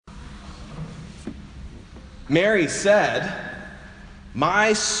Mary said,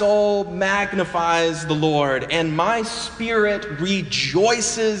 "My soul magnifies the Lord, and my spirit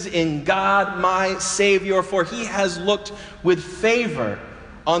rejoices in God my Savior, for he has looked with favor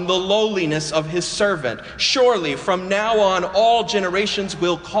on the lowliness of his servant. Surely from now on all generations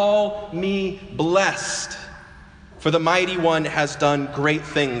will call me blessed. For the Mighty One has done great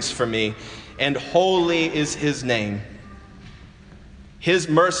things for me, and holy is his name. His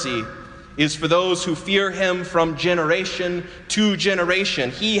mercy is for those who fear him from generation to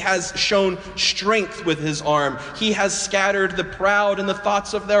generation. He has shown strength with his arm. He has scattered the proud in the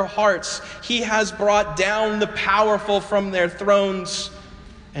thoughts of their hearts. He has brought down the powerful from their thrones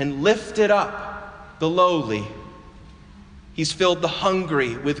and lifted up the lowly. He's filled the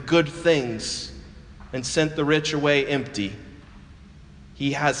hungry with good things and sent the rich away empty.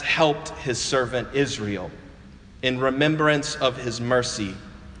 He has helped his servant Israel in remembrance of his mercy,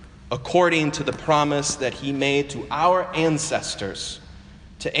 according to the promise that he made to our ancestors,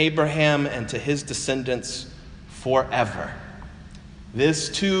 to Abraham and to his descendants forever." This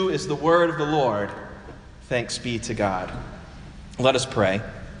too is the word of the Lord. Thanks be to God. Let us pray.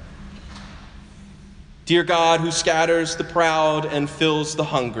 Dear God, who scatters the proud and fills the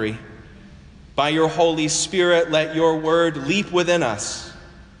hungry, by your Holy Spirit, let your word leap within us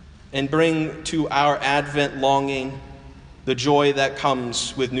and bring to our Advent longing the joy that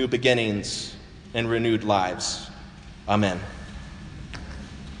comes with new beginnings and renewed lives. Amen.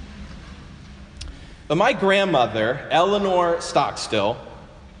 My grandmother, Eleanor Stockstill,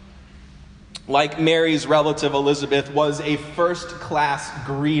 like Mary's relative Elizabeth, was a first-class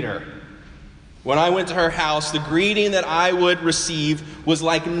greeter. When I went to her house, the greeting that I would receive was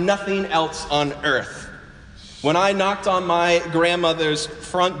like nothing else on earth. When I knocked on my grandmother's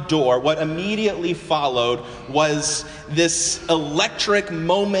front door, what immediately followed was this electric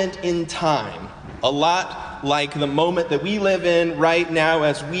moment in time, a lot like the moment that we live in right now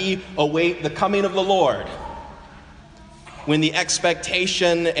as we await the coming of the Lord, when the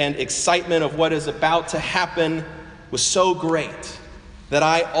expectation and excitement of what is about to happen was so great that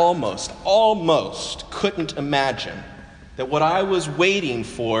I almost couldn't imagine that what I was waiting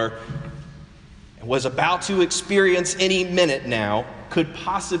for and was about to experience any minute now could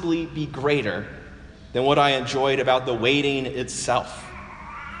possibly be greater than what I enjoyed about the waiting itself.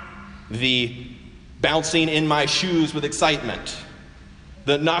 The bouncing in my shoes with excitement,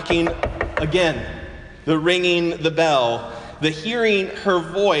 the knocking again, the ringing the bell, the hearing her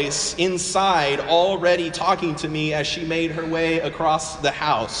voice inside already talking to me as she made her way across the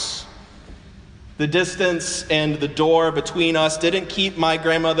house. The distance and the door between us didn't keep my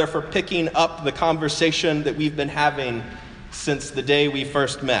grandmother from picking up the conversation that we've been having since the day we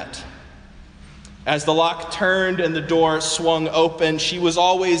first met. As the lock turned and the door swung open, she was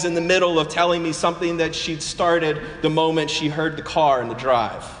always in the middle of telling me something that she'd started the moment she heard the car in the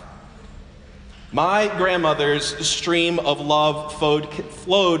drive. My grandmother's stream of love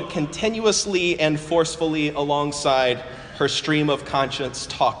flowed continuously and forcefully alongside her stream of conscience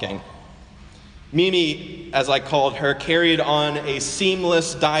talking. Mimi, as I called her, carried on a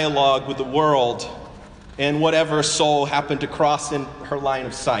seamless dialogue with the world and whatever soul happened to cross in her line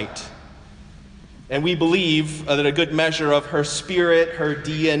of sight. And we believe that a good measure of her spirit, her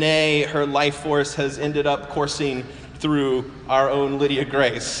DNA, her life force has ended up coursing through our own Lydia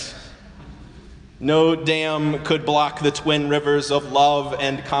Grace. No dam could block the twin rivers of love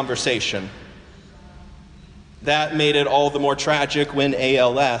and conversation. That made it all the more tragic when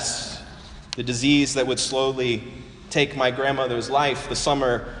ALS, the disease that would slowly take my grandmother's life the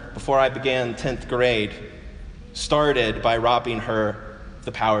summer before I began 10th grade, started by robbing her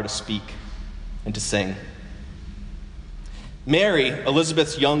the power to speak and to sing. Mary,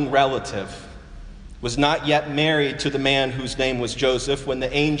 Elizabeth's young relative, was not yet married to the man whose name was Joseph when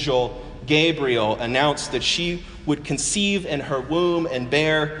the angel Gabriel announced that she would conceive in her womb and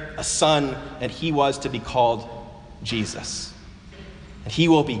bear a son, and he was to be called Jesus. And he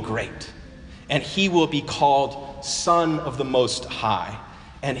will be great, and he will be called Son of the Most High,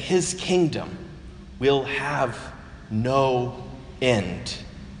 and his kingdom will have no end.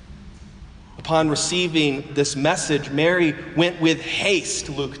 Upon receiving this message, Mary went with haste,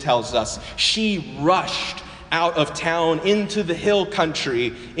 Luke tells us. She rushed out of town into the hill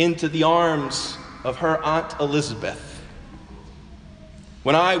country, into the arms of her Aunt Elizabeth.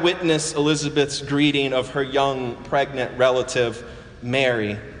 When I witness Elizabeth's greeting of her young pregnant relative,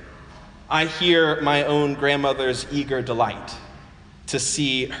 Mary, I hear my own grandmother's eager delight to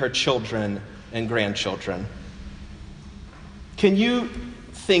see her children and grandchildren. Can you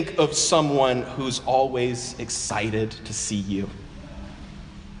think of someone who's always excited to see you?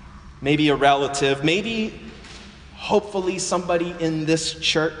 Maybe a relative, maybe hopefully somebody in this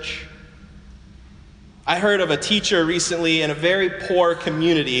church. I heard of a teacher recently in a very poor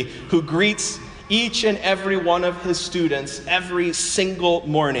community who greets each and every one of his students every single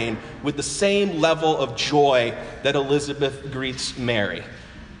morning with the same level of joy that Elizabeth greets Mary,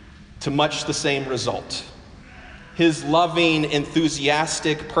 to much the same result. His loving,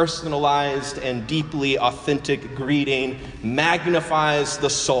 enthusiastic, personalized, and deeply authentic greeting magnifies the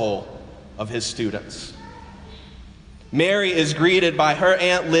soul of his students. Mary is greeted by her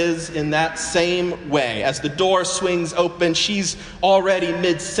Aunt Liz in that same way. As the door swings open, she's already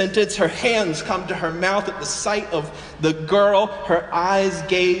mid-sentence. Her hands come to her mouth at the sight of the girl. Her eyes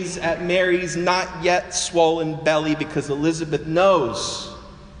gaze at Mary's not yet swollen belly, because Elizabeth knows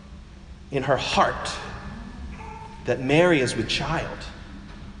in her heart that Mary is with child.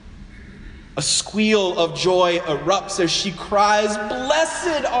 A squeal of joy erupts as she cries,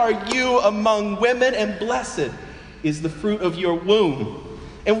 "Blessed are you among women, and blessed is the fruit of your womb.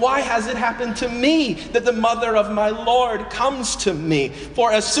 And why has it happened to me that the mother of my Lord comes to me?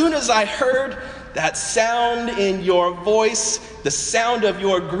 For as soon as I heard that sound in your voice, the sound of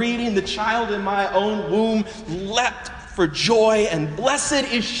your greeting, the child in my own womb leapt for joy, and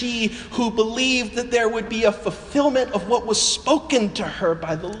blessed is she who believed that there would be a fulfillment of what was spoken to her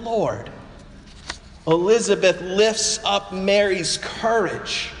by the Lord." Elizabeth lifts up Mary's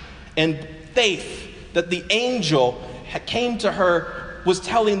courage and faith that the angel came to her, was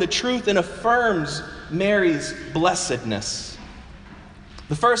telling the truth, and affirms Mary's blessedness.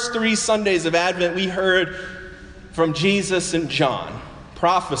 The first 3 Sundays of Advent, we heard from Jesus and John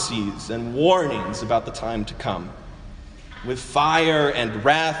prophecies and warnings about the time to come. With fire and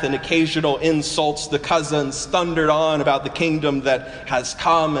wrath and occasional insults, the cousins thundered on about the kingdom that has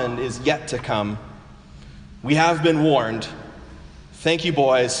come and is yet to come. We have been warned. Thank you,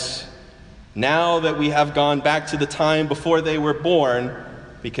 boys. Now that we have gone back to the time before they were born,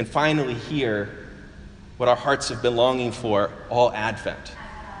 we can finally hear what our hearts have been longing for all Advent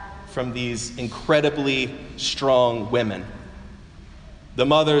from these incredibly strong women. The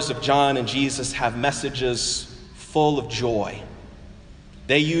mothers of John and Jesus have messages full of joy.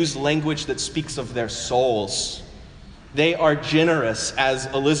 They use language that speaks of their souls. They are generous, as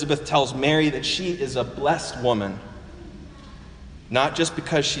Elizabeth tells Mary that she is a blessed woman. Not just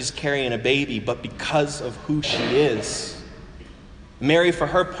because she's carrying a baby, but because of who she is. Mary, for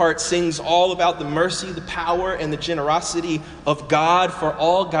her part, sings all about the mercy, the power, and the generosity of God for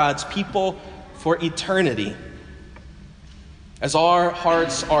all God's people for eternity. As our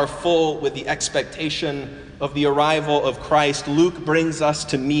hearts are full with the expectation of the arrival of Christ, Luke brings us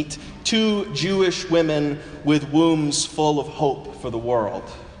to meet 2 Jewish women with wombs full of hope for the world.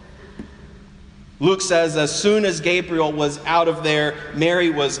 Luke says, as soon as Gabriel was out of there, Mary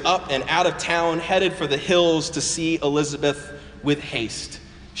was up and out of town, headed for the hills to see Elizabeth with haste.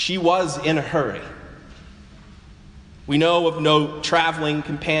 She was in a hurry. We know of no traveling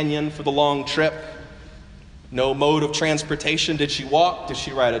companion for the long trip, no mode of transportation. Did she walk? Did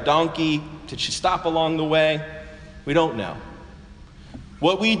she ride a donkey? Did she stop along the way? We don't know.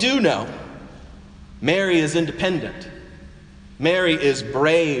 What we do know, Mary is independent. Mary is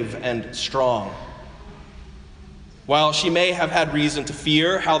brave and strong. While she may have had reason to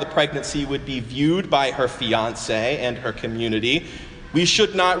fear how the pregnancy would be viewed by her fiancé and her community, we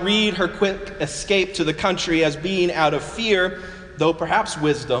should not read her quick escape to the country as being out of fear, though perhaps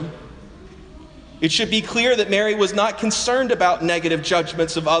wisdom. It should be clear that Mary was not concerned about negative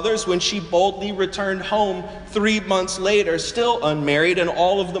judgments of others when she boldly returned home 3 months later, still unmarried and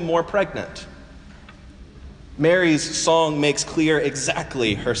all of the more pregnant. Mary's song makes clear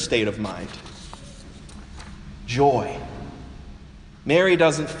exactly her state of mind. Joy. Mary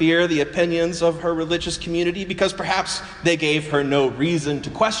doesn't fear the opinions of her religious community because perhaps they gave her no reason to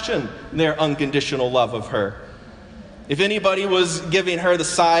question their unconditional love of her. If anybody was giving her the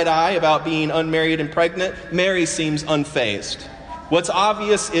side eye about being unmarried and pregnant, Mary seems unfazed. What's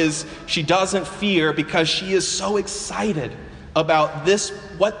obvious is she doesn't fear because she is so excited about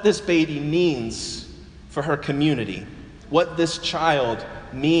what this baby means for her community, what this child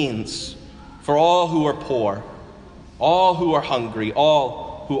means for all who are poor, all who are hungry,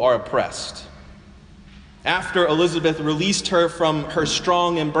 all who are oppressed. After Elizabeth released her from her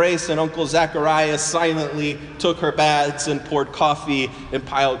strong embrace and Uncle Zacharias silently took her bags and poured coffee and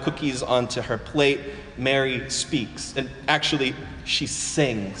piled cookies onto her plate, Mary speaks. And actually, she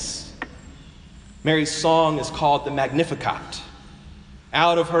sings. Mary's song is called the Magnificat.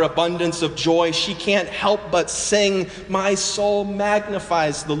 Out of her abundance of joy, she can't help but sing, "My soul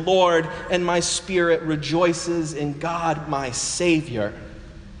magnifies the Lord, and my spirit rejoices in God, my Savior."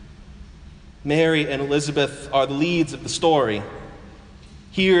 Mary and Elizabeth are the leads of the story.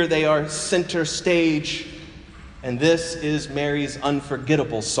 Here they are center stage, and this is Mary's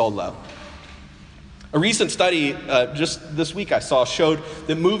unforgettable solo. A recent study just this week I saw showed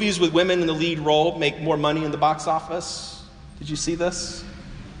that movies with women in the lead role make more money in the box office. Did you see this?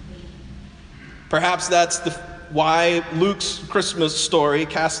 Perhaps that's why Luke's Christmas story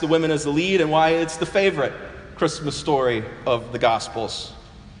casts the women as the lead and why it's the favorite Christmas story of the Gospels.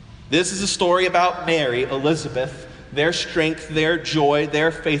 This is a story about Mary, Elizabeth, their strength, their joy,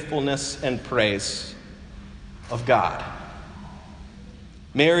 their faithfulness, and praise of God.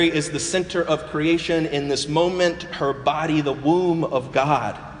 Mary is the center of creation in this moment, her body the womb of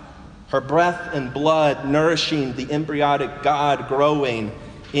God, her breath and blood nourishing the embryonic God growing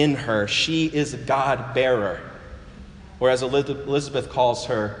in her. She is a God-bearer, or as Elizabeth calls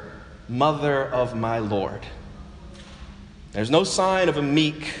her, Mother of my Lord. There's no sign of a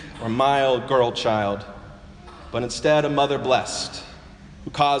meek or mild girl child, but instead a mother blessed,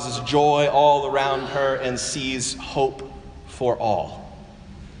 who causes joy all around her and sees hope for all.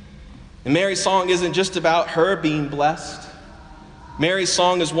 And Mary's song isn't just about her being blessed. Mary's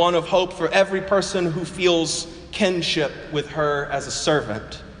song is one of hope for every person who feels kinship with her as a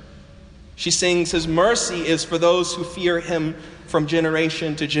servant. She sings, his mercy is for those who fear him from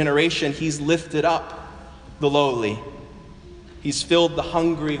generation to generation. He's lifted up the lowly. He's filled the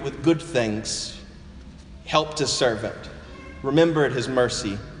hungry with good things, helped his servant, remembered his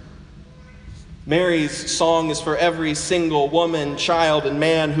mercy. Mary's song is for every single woman, child, and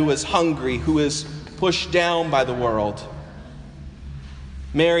man who is hungry, who is pushed down by the world.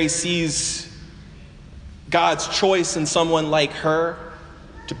 Mary sees God's choice in someone like her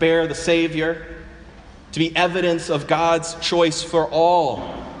to bear the Savior, to be evidence of God's choice for all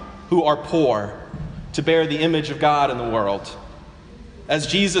who are poor, to bear the image of God in the world. As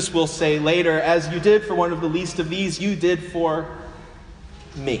Jesus will say later, as you did for one of the least of these, you did for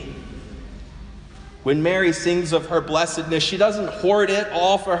me. When Mary sings of her blessedness, she doesn't hoard it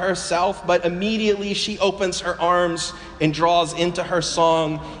all for herself, but immediately she opens her arms and draws into her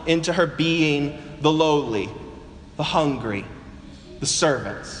song, into her being, the lowly, the hungry, the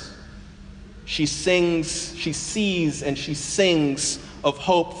servants. She sings, she sees, and she sings of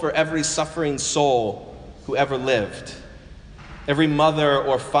hope for every suffering soul who ever lived. Every mother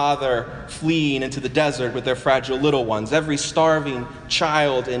or father fleeing into the desert with their fragile little ones. Every starving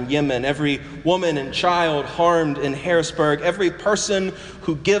child in Yemen. Every woman and child harmed in Harrisburg. Every person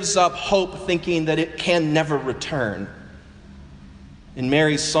who gives up hope thinking that it can never return. In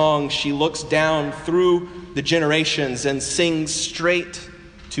Mary's song, she looks down through the generations and sings straight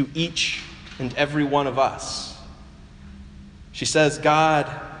to each and every one of us. She says, God,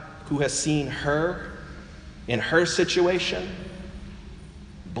 who has seen her in her situation,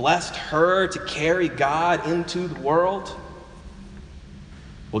 blessed her to carry God into the world.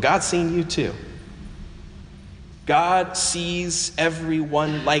 Well, God's seen you too. God sees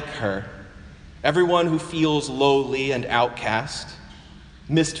everyone like her, everyone who feels lowly and outcast,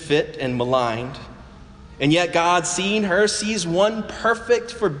 misfit and maligned. And yet God, seeing her, sees one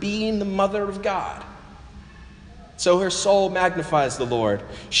perfect for being the mother of God. So her soul magnifies the Lord.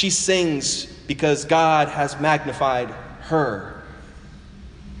 She sings because God has magnified her.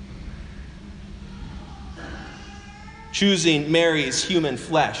 Choosing Mary's human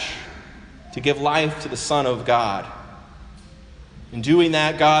flesh to give life to the Son of God. In doing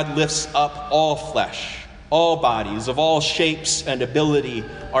that, God lifts up all flesh. All bodies of all shapes and ability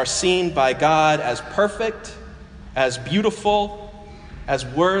are seen by God as perfect, as beautiful, as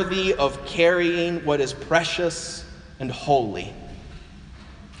worthy of carrying what is precious and holy.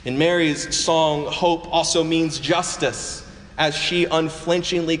 In Mary's song, hope also means justice, as she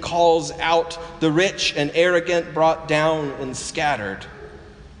unflinchingly calls out the rich and arrogant, brought down and scattered.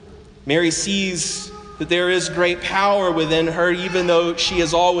 Mary sees that there is great power within her, even though she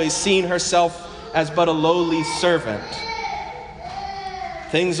has always seen herself as but a lowly servant.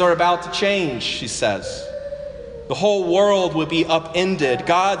 Things are about to change, she says. The whole world will be upended.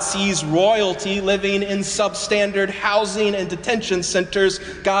 God sees royalty living in substandard housing and detention centers.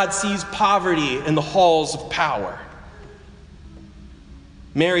 God sees poverty in the halls of power.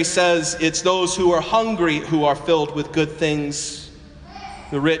 Mary says it's those who are hungry who are filled with good things,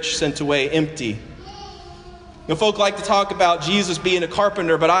 the rich sent away empty. You know, folk like to talk about Jesus being a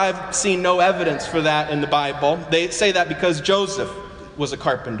carpenter, but I've seen no evidence for that in the Bible. They say that because Joseph was a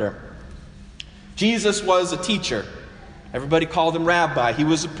carpenter. Jesus was a teacher. Everybody called him rabbi. He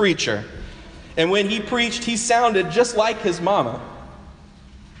was a preacher. And when he preached, he sounded just like his mama.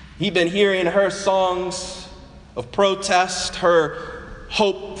 He'd been hearing her songs of protest, her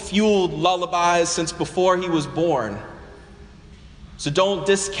hope-fueled lullabies since before he was born. So don't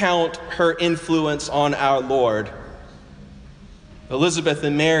discount her influence on our Lord. Elizabeth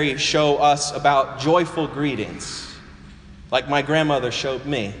and Mary show us about joyful greetings, like my grandmother showed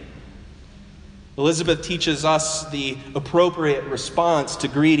me. Elizabeth teaches us the appropriate response to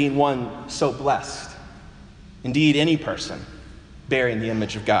greeting one so blessed. Indeed, any person bearing the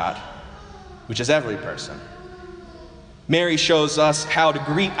image of God, which is every person. Mary shows us how to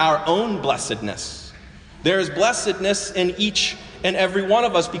greet our own blessedness. There is blessedness in each and every one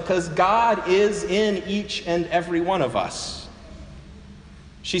of us because God is in each and every one of us.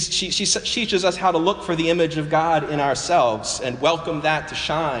 She teaches us how to look for the image of God in ourselves and welcome that to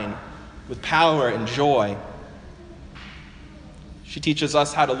shine with power and joy. She teaches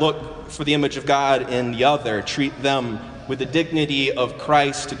us how to look for the image of God in the other, treat them with the dignity of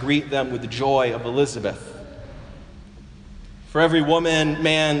Christ, to greet them with the joy of Elizabeth. For every woman,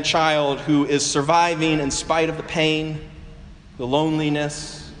 man, child who is surviving in spite of the pain, the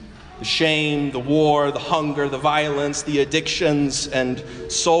loneliness, the shame, the war, the hunger, the violence, the addictions, and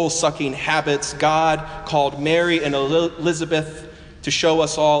soul-sucking habits, God called Mary and Elizabeth to show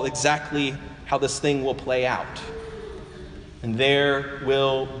us all exactly how this thing will play out. And there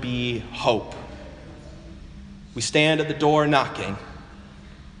will be hope. We stand at the door knocking,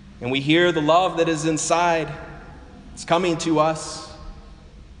 and we hear the love that is inside. It's coming to us.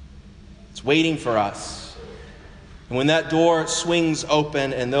 It's waiting for us. And when that door swings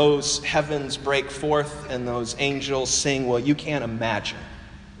open and those heavens break forth and those angels sing, well, you can't imagine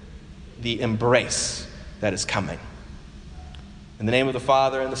the embrace that is coming. In the name of the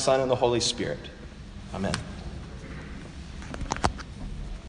Father, and the Son, and the Holy Spirit. Amen.